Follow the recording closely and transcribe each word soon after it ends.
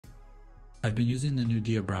I've been using the new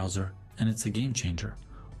Dia browser, and it's a game changer.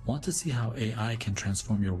 Want to see how AI can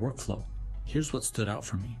transform your workflow? Here's what stood out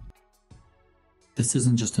for me. This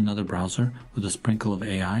isn't just another browser with a sprinkle of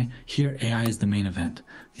AI. Here, AI is the main event.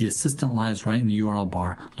 The assistant lives right in the URL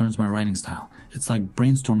bar, learns my writing style. It's like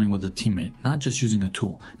brainstorming with a teammate, not just using a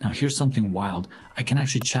tool. Now here's something wild. I can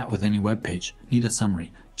actually chat with any web page. Need a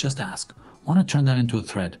summary? Just ask. Want to turn that into a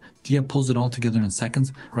thread? Dia pulls it all together in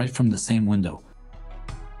seconds, right from the same window.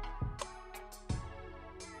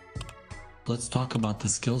 Let's talk about the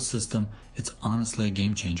skills system. It's honestly a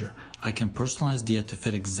game changer. I can personalize Dia to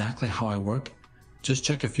fit exactly how I work. Just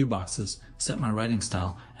check a few boxes, set my writing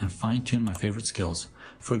style, and fine-tune my favorite skills.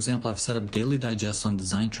 For example, I've set up daily digests on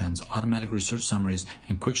design trends, automatic research summaries,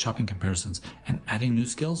 and quick shopping comparisons. And adding new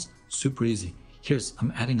skills? Super easy.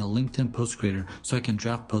 I'm adding a LinkedIn post creator so I can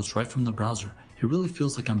draft posts right from the browser. It really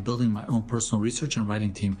feels like I'm building my own personal research and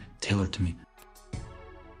writing team tailored to me.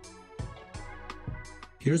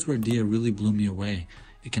 Here's where Dia really blew me away.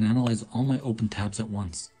 It can analyze all my open tabs at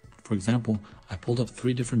once. For example, I pulled up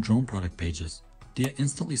 3 different drone product pages. Dia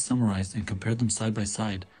instantly summarized and compared them side by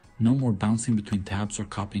side. No more bouncing between tabs or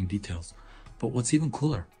copying details. But what's even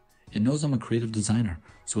cooler, it knows I'm a creative designer,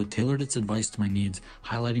 so it tailored its advice to my needs,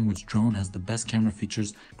 highlighting which drone has the best camera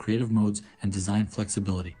features, creative modes, and design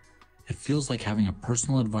flexibility. It feels like having a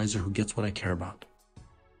personal advisor who gets what I care about.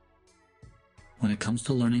 When it comes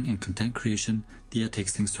to learning and content creation, Dia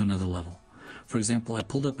takes things to another level. For example, I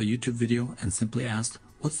pulled up a YouTube video and simply asked,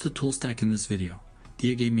 "What's the tool stack in this video?"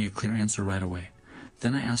 Dia gave me a clear answer right away.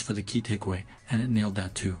 Then I asked for the key takeaway, and it nailed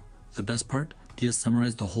that too. The best part? Dia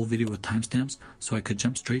summarized the whole video with timestamps, so I could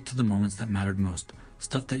jump straight to the moments that mattered most.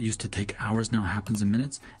 Stuff that used to take hours now happens in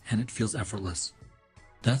minutes, and it feels effortless.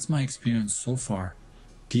 That's my experience so far.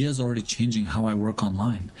 Dia is already changing how I work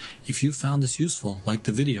online. If you found this useful, like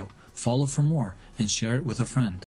the video, follow for more, and share it with a friend.